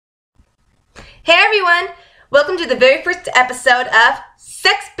Hey everyone! Welcome to the very first episode of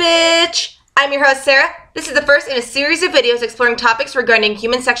Sex Bitch! I'm your host Sarah. This is the first in a series of videos exploring topics regarding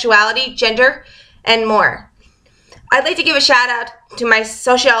human sexuality, gender, and more. I'd like to give a shout out to my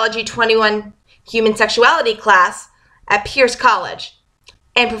Sociology 21 human sexuality class at Pierce College.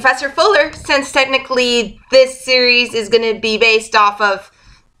 And Professor Fuller, since technically this series is going to be based off of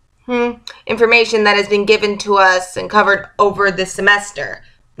information that has been given to us and covered over this semester.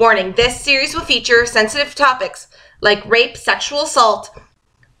 Warning, this series will feature sensitive topics like rape, sexual assault,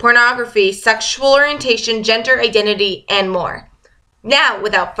 pornography, sexual orientation, gender identity, and more. Now,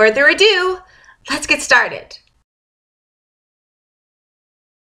 without further ado, let's get started.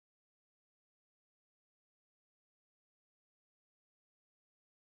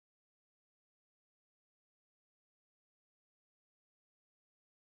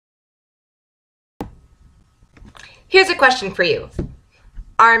 Here's a question for you.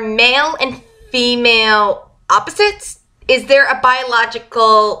 Are male and female opposites? Is there a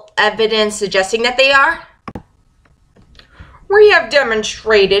biological evidence suggesting that they are? We have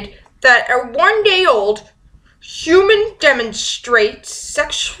demonstrated that a 1-day-old human demonstrates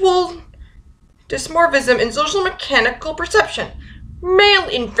sexual dimorphism in social mechanical perception. Male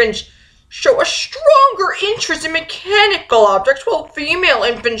infants show a stronger interest in mechanical objects, while female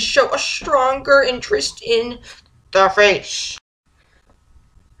infants show a stronger interest in the face.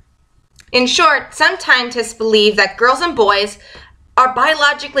 In short, some scientists believe that girls and boys are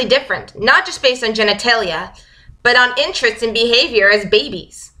biologically different, not just based on genitalia, but on interests and behavior as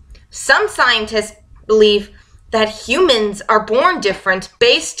babies. Some scientists believe that humans are born different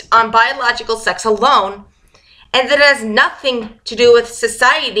based on biological sex alone, and that it has nothing to do with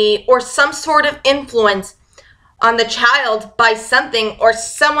society or some sort of influence on the child by something or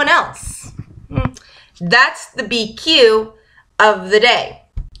someone else. That's the BQ of the day.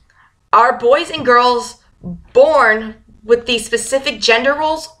 Are boys and girls born with these specific gender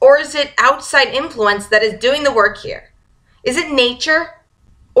roles, or is it outside influence that is doing the work here? Is it nature,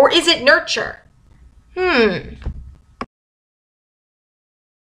 or is it nurture? In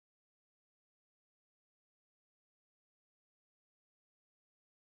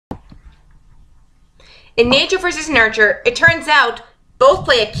nature versus nurture, it turns out both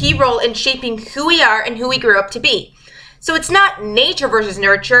play a key role in shaping who we are and who we grew up to be. So it's not nature versus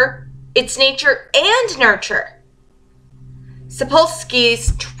nurture, it's nature and nurture.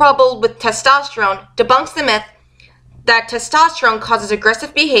 Sapolsky's Trouble with Testosterone debunks the myth that testosterone causes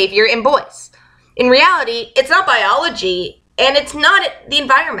aggressive behavior in boys. In reality, it's not biology, and it's not the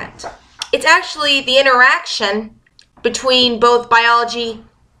environment. It's actually the interaction between both biology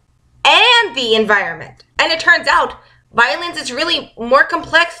and the environment. And it turns out violence is really more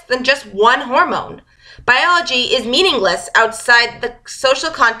complex than just one hormone. Biology is meaningless outside the social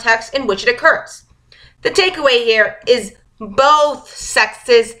context in which it occurs. The takeaway here is both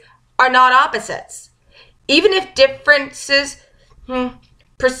sexes are not opposites, even if differences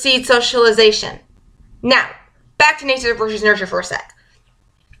precede socialization. Now, back to nature versus nurture for a sec.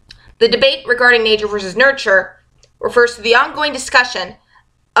 The debate regarding nature versus nurture refers to the ongoing discussion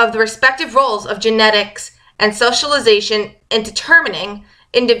of the respective roles of genetics and socialization in determining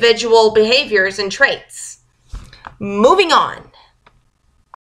individual behaviors and traits. Moving on.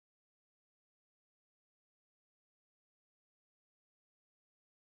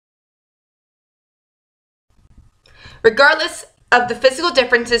 Regardless of the physical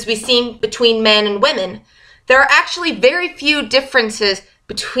differences we've seen between men and women, there are actually very few differences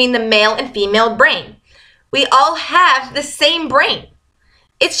between the male and female brain. We all have the same brain.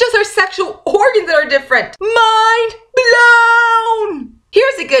 It's just our sexual organs that are different. Mind blown!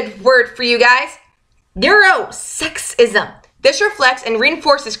 Here's a good word for you guys. Neurosexism. This reflects and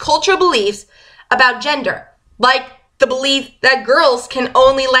reinforces cultural beliefs about gender, like the belief that girls can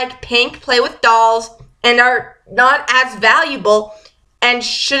only like pink, play with dolls, and are not as valuable and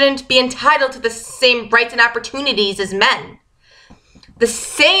shouldn't be entitled to the same rights and opportunities as men. The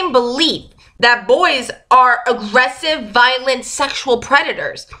same belief that boys are aggressive, violent, sexual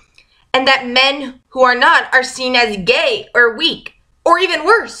predators, and that men who are not are seen as gay or weak, or even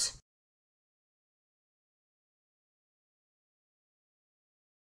worse.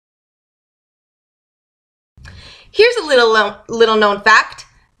 Here's a little known fact.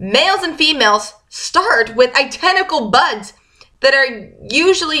 Males and females start with identical buds that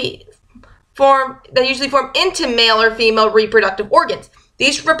usually form into male or female reproductive organs.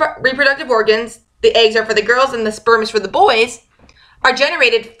 These reproductive organs, the eggs are for the girls and the sperm is for the boys, are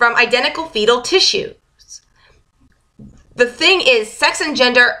generated from identical fetal tissues. The thing is, sex and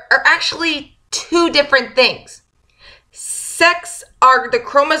gender are actually two different things. Sex are the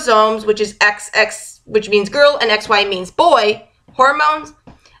chromosomes, which is XX, which means girl, and XY means boy, hormones,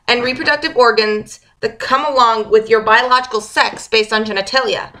 and reproductive organs that come along with your biological sex based on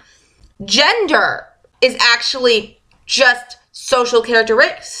genitalia. Gender is actually just social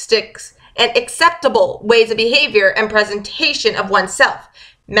characteristics and acceptable ways of behavior and presentation of oneself.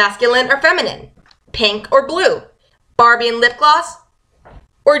 Masculine or feminine, pink or blue, Barbie and lip gloss,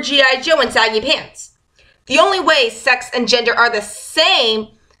 or G.I. Joe and saggy pants. The only way sex and gender are the same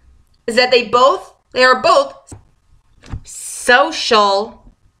is that they are both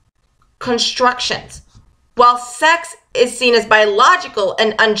social constructions. While sex is seen as biological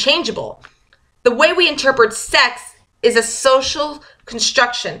and unchangeable, the way we interpret sex is a social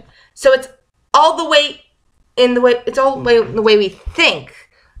construction. So it's all the way in the way we think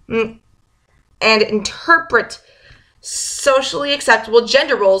and interpret socially acceptable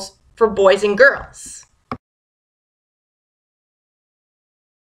gender roles for boys and girls.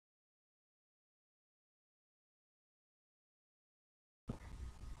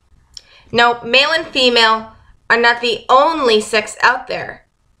 Now, male and female are not the only sex out there.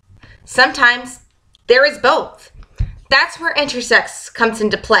 Sometimes there is both. That's where intersex comes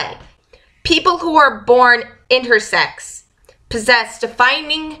into play. People who are born intersex possess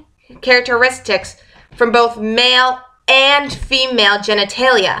defining characteristics from both male and female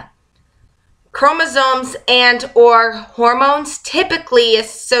genitalia. Chromosomes and or hormones typically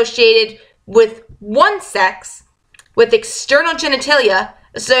associated with one sex, with external genitalia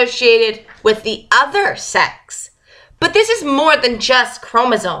associated with the other sex. But this is more than just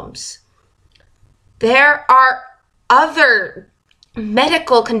chromosomes. There are other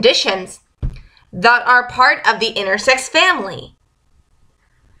medical conditions that are part of the intersex family.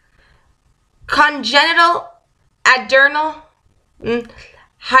 Congenital adrenal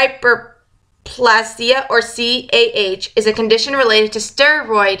hyperplasia, or CAH, is a condition related to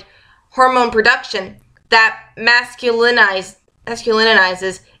steroid hormone production that masculinizes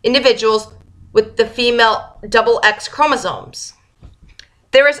individuals with the female XX chromosomes.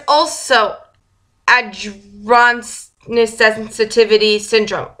 There is also adrenal-sensitivity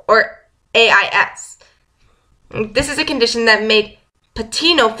syndrome, or AIS. This is a condition that made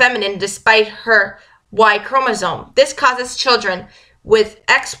Patino feminine despite her Y chromosome. This causes children with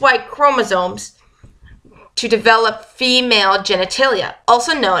XY chromosomes to develop female genitalia,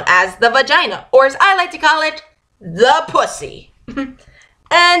 also known as the vagina, or as I like to call it, the pussy.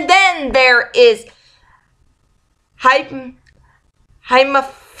 And then there is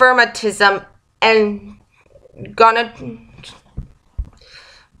hemaphroditism and gonadal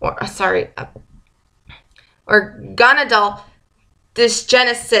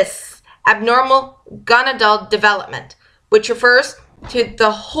dysgenesis, abnormal gonadal development, which refers to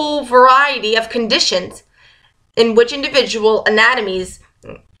the whole variety of conditions in which individual anatomies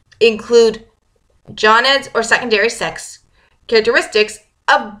include gonads or secondary sex characteristics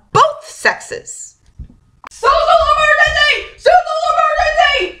of both sexes. Social emergency! Social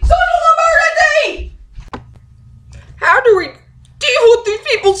emergency! Social emergency! How do we deal with these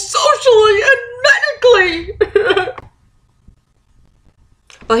people socially and medically?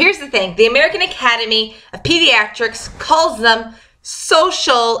 Well, here's the thing. The American Academy of Pediatrics calls them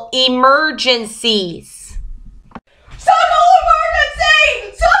social emergencies. Social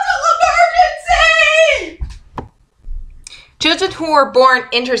emergency! Social emergency! Children who are born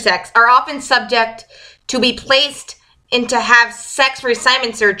intersex are often subject to be placed into have sex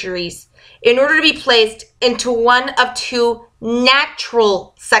reassignment surgeries in order to be placed into one of two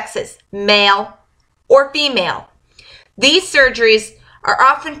natural sexes, male or female. These surgeries are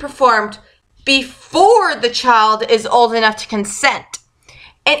often performed before the child is old enough to consent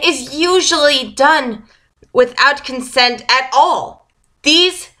and is usually done without consent at all.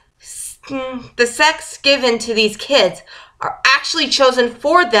 The sex given to these kids are actually chosen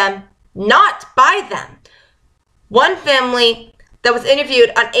for them, not by them. One family that was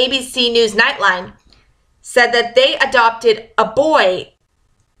interviewed on ABC News Nightline said that they adopted a boy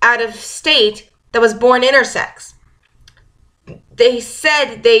out of state that was born intersex. They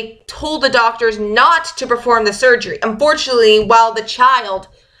said they told the doctors not to perform the surgery. Unfortunately, while the child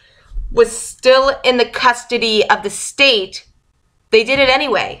was still in the custody of the state, they did it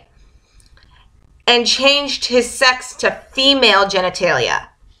anyway and changed his sex to female genitalia.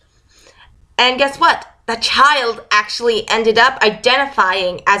 And guess what? The child actually ended up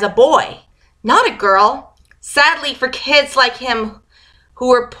identifying as a boy, not a girl. Sadly, for kids like him who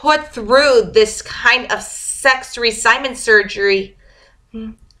were put through this kind of sex reassignment surgery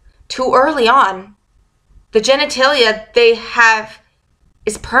too early on, the genitalia they have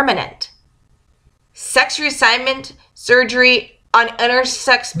is permanent. Sex reassignment surgery on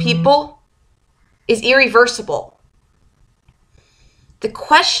intersex people is irreversible. The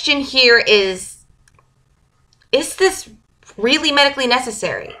question here is this really medically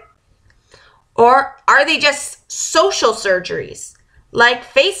necessary? Or are they just social surgeries, like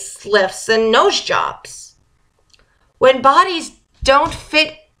facelifts and nose jobs? When bodies don't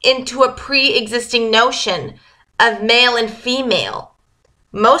fit into a pre-existing notion of male and female,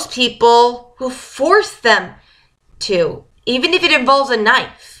 most people will force them to, even if it involves a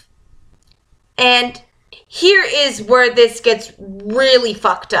knife. And here is where this gets really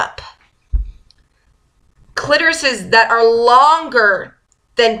fucked up. Clitorises that are longer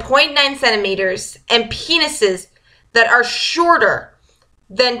than 0.9 centimeters and penises that are shorter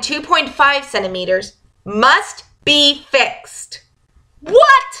than 2.5 centimeters must be fixed.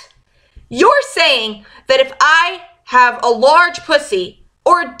 What? You're saying that if I have a large pussy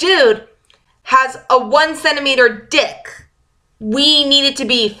or a dude has a 1 centimeter dick, we need it to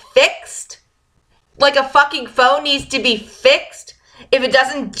be fixed? Like a fucking phone needs to be fixed if it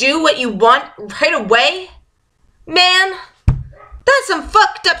doesn't do what you want right away? Man, that's some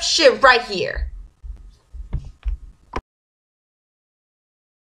fucked up shit right here.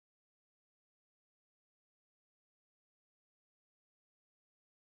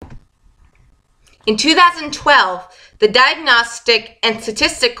 In 2012, the Diagnostic and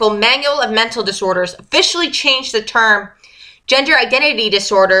Statistical Manual of Mental Disorders officially changed the term gender identity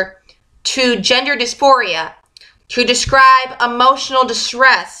disorder to gender dysphoria to describe emotional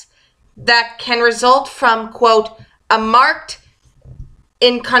distress that can result from, quote, a marked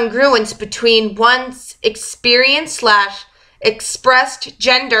incongruence between one's experienced / expressed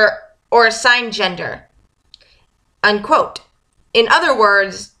gender or assigned gender, unquote. In other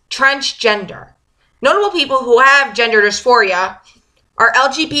words, transgender. Notable people who have gender dysphoria are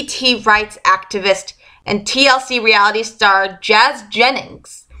LGBT rights activist and TLC reality star Jazz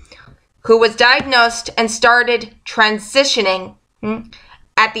Jennings, who was diagnosed and started transitioning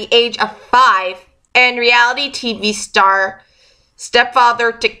at the age of 5, and reality TV star,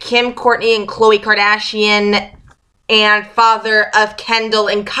 stepfather to Kim, Kourtney, and Khloe Kardashian, and father of Kendall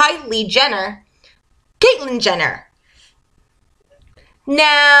and Kylie Jenner, Caitlyn Jenner.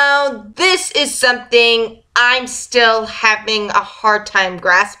 Now, this is something I'm still having a hard time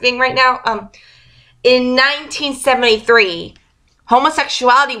grasping right now. In 1973,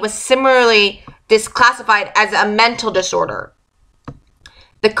 homosexuality was similarly disclassified as a mental disorder.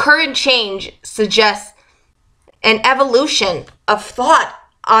 The current change suggests an evolution of thought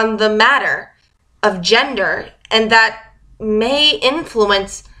on the matter of gender, and that may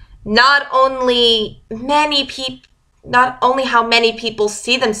influence not only how many people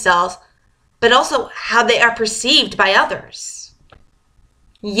see themselves, but also how they are perceived by others.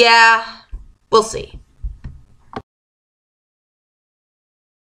 Yeah, we'll see.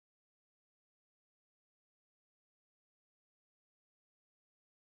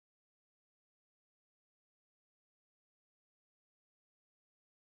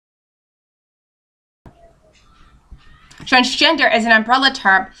 Transgender is an umbrella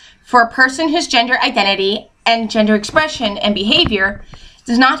term for a person whose gender identity and gender expression and behavior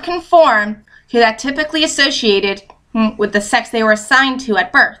does not conform to that typically associated with the sex they were assigned to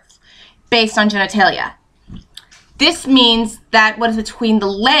at birth, based on genitalia. This means that what is between the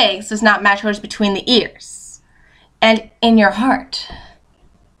legs does not match what is between the ears and in your heart.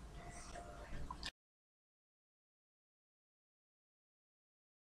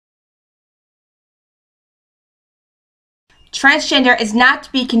 Transgender is not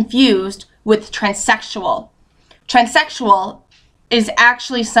to be confused with transsexual. Transsexual is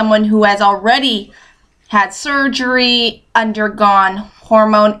actually someone who has already had surgery, undergone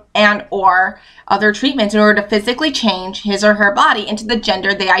hormone and or other treatments in order to physically change his or her body into the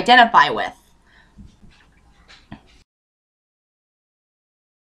gender they identify with.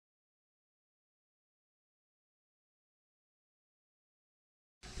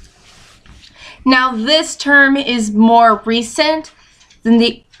 Now, this term is more recent than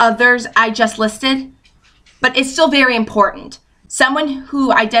the others I just listed, but it's still very important. Someone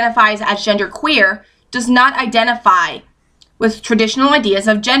who identifies as genderqueer does not identify with traditional ideas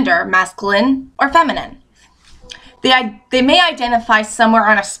of gender, masculine or feminine. They may identify somewhere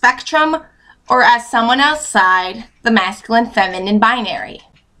on a spectrum or as someone outside the masculine-feminine binary.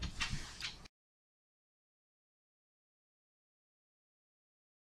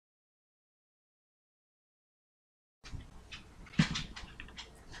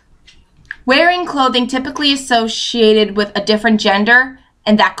 Wearing clothing typically associated with a different gender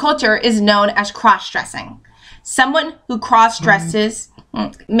in that culture is known as cross-dressing. Someone who cross-dresses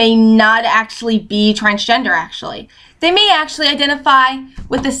may not actually be transgender, actually. They may actually identify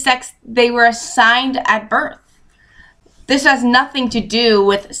with the sex they were assigned at birth. This has nothing to do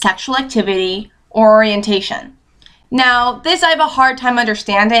with sexual activity or orientation. Now, this I have a hard time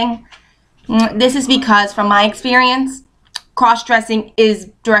understanding. This is because, from my experience, cross-dressing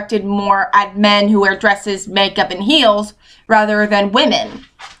is directed more at men who wear dresses, makeup, and heels rather than women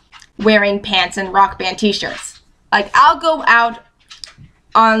wearing pants and rock band t-shirts. Like, I'll go out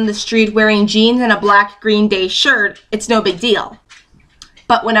on the street wearing jeans and a black Green Day shirt, it's no big deal.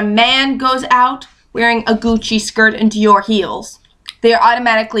 But when a man goes out wearing a Gucci skirt and Dior heels, they are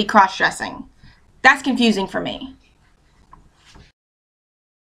automatically cross-dressing. That's confusing for me.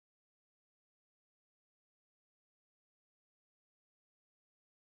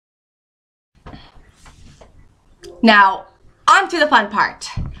 Now, on to the fun part.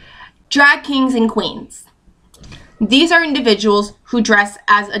 Drag kings and queens. These are individuals who dress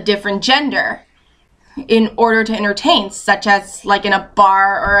as a different gender in order to entertain, such as like in a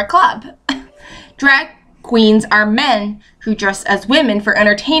bar or a club. Drag queens are men who dress as women for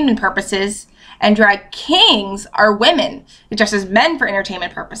entertainment purposes, and drag kings are women who dress as men for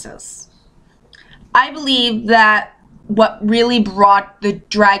entertainment purposes. I believe that what really brought the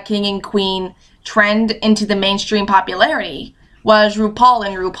drag king and queen trend into the mainstream popularity was RuPaul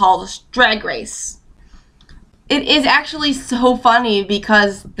and RuPaul's Drag Race. It is actually so funny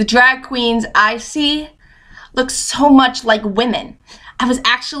because the drag queens I see look so much like women. I was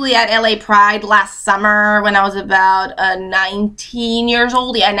actually at LA Pride last summer when I was about 19 years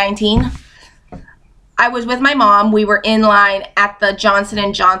old. Yeah, 19. I was with my mom. We were in line at the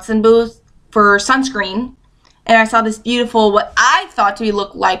Johnson & Johnson booth for sunscreen, and I saw this beautiful, what I thought to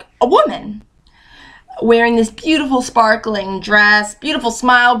look like a woman, wearing this beautiful sparkling dress, beautiful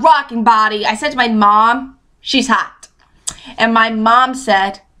smile, rocking body. I said to my mom, she's hot. And my mom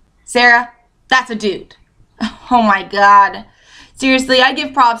said, Sarah, that's a dude. Oh my God. Seriously, I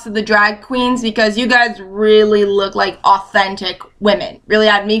give props to the drag queens because you guys really look like authentic women. Really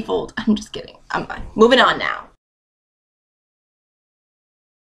had me fooled. I'm just kidding. I'm fine. Moving on now.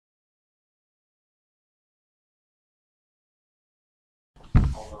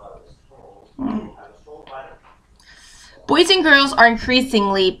 Boys and girls are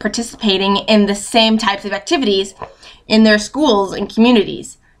increasingly participating in the same types of activities in their schools and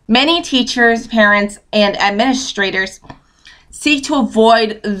communities. Many teachers, parents, and administrators seek to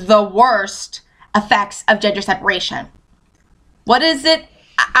avoid the worst effects of gender separation. What is it?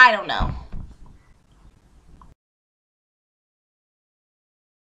 I don't know.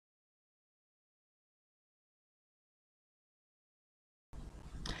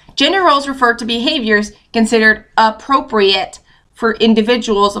 Gender roles refer to behaviors considered appropriate for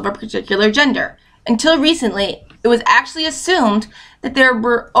individuals of a particular gender. Until recently, it was actually assumed that there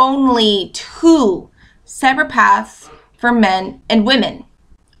were only two separate paths for men and women.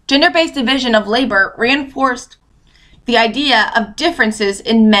 Gender-based division of labor reinforced the idea of differences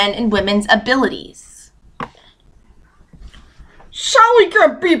in men and women's abilities. Sally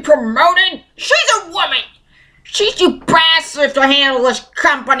can be promoted. She's a woman. She's too passive to handle this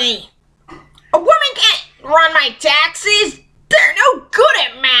company. A woman can't run my taxes. They're no good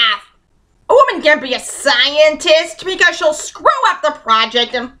at math. A woman can't be a scientist because she'll screw up the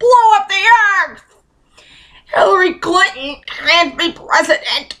project and blow up the earth. Hillary Clinton can't be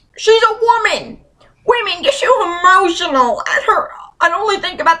president. She's a woman. Women get too emotional and only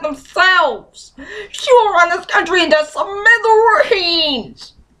think about themselves. She will run this country into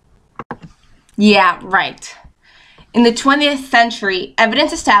smithereens. Yeah, right. In the 20th century,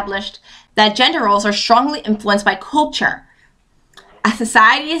 evidence established that gender roles are strongly influenced by culture. As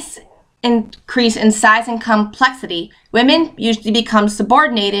societies increase in size and complexity, women usually become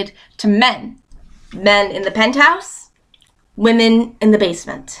subordinated to men. Men in the penthouse, women in the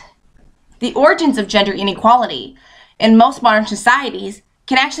basement. The origins of gender inequality in most modern societies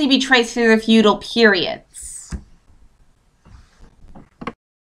can actually be traced through the feudal periods.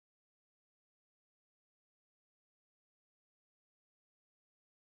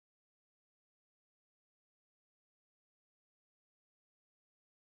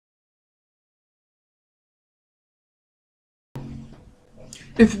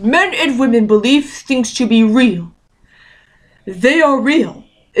 If men and women believe things to be real, they are real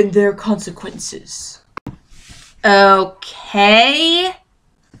in their consequences. Okay.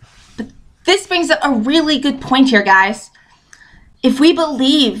 But this brings up a really good point here, guys. If we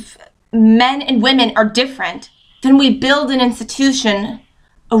believe men and women are different, then we build an institution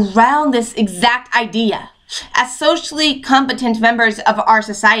around this exact idea. As socially competent members of our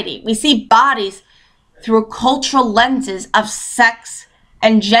society, we see bodies through cultural lenses of sex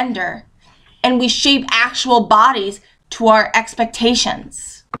and gender, and we shape actual bodies to our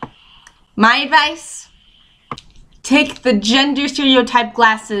expectations. My advice? Take the gender stereotype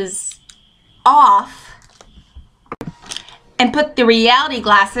glasses off and put the reality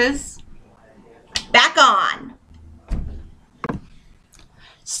glasses back on.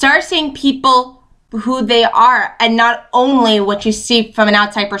 Start seeing people who they are and not only what you see from an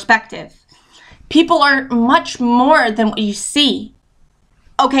outside perspective. People are much more than what you see.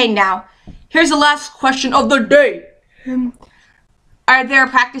 Okay, now, here's the last question of the day. Are there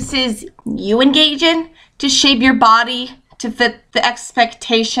practices you engage in to shape your body to fit the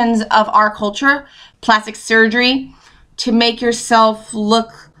expectations of our culture? Plastic surgery to make yourself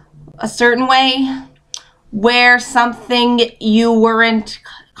look a certain way? Wear something you weren't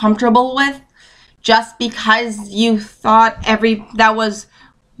comfortable with just because you thought that was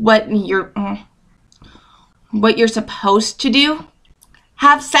what you're supposed to do?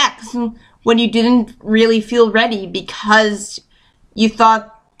 Have sex when you didn't really feel ready because you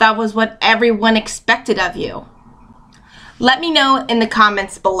thought that was what everyone expected of you. Let me know in the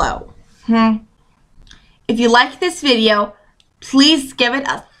comments below. If you like this video, please give it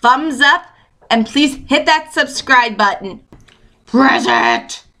a thumbs up and please hit that subscribe button. Press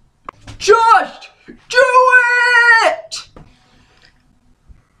it! Just do it!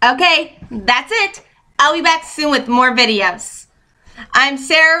 Okay, that's it. I'll be back soon with more videos. I'm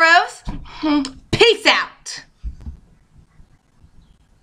Sarah Rose. Peace out.